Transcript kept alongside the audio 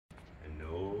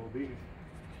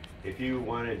if you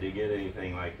wanted to get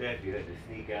anything like that, you had to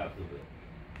sneak out to the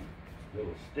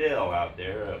little still out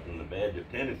there up in the bed of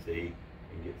Tennessee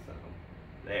and get some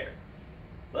there.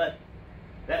 But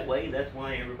that way, that's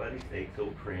why everybody stayed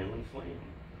so trim and slim.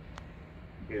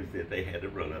 Is that they had to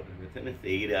run up to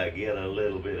Tennessee to get a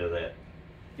little bit of that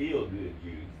feel-good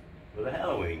juice for the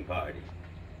Halloween party.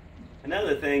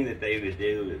 Another thing that they would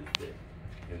do is that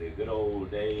in the good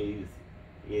old days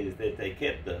is that they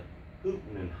kept the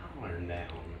hooting and hollering down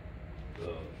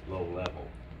to a low level.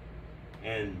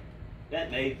 And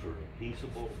that made for a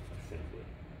peaceable assembly.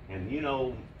 And you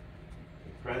know,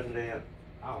 the president,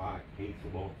 I like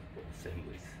peaceable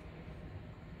assemblies.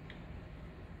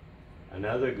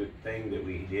 Another good thing that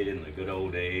we did in the good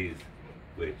old days,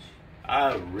 which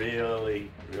I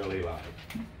really, really like,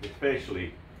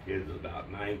 especially is about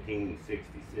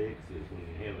 1966, is when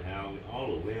they had Halloween. All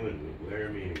the women would wear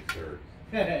mini skirts.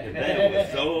 And that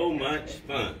was so much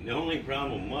fun. The only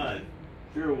problem was,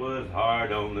 sure was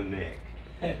hard on the neck.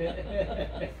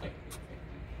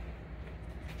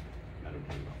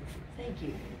 Thank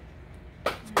you.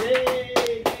 Yay!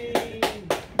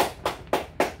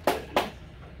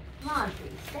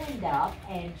 Monty, stand up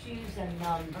and choose a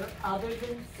number other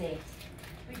than 6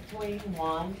 between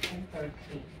 1 and 13.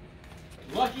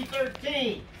 Lucky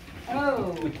 13.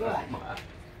 Oh, good.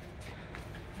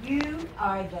 You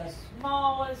are the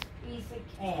smallest piece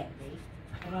of candy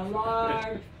in a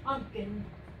large pumpkin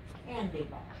candy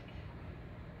bar.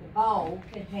 The bowl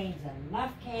contains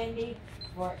enough candy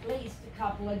for at least a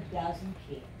couple of dozen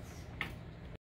kids.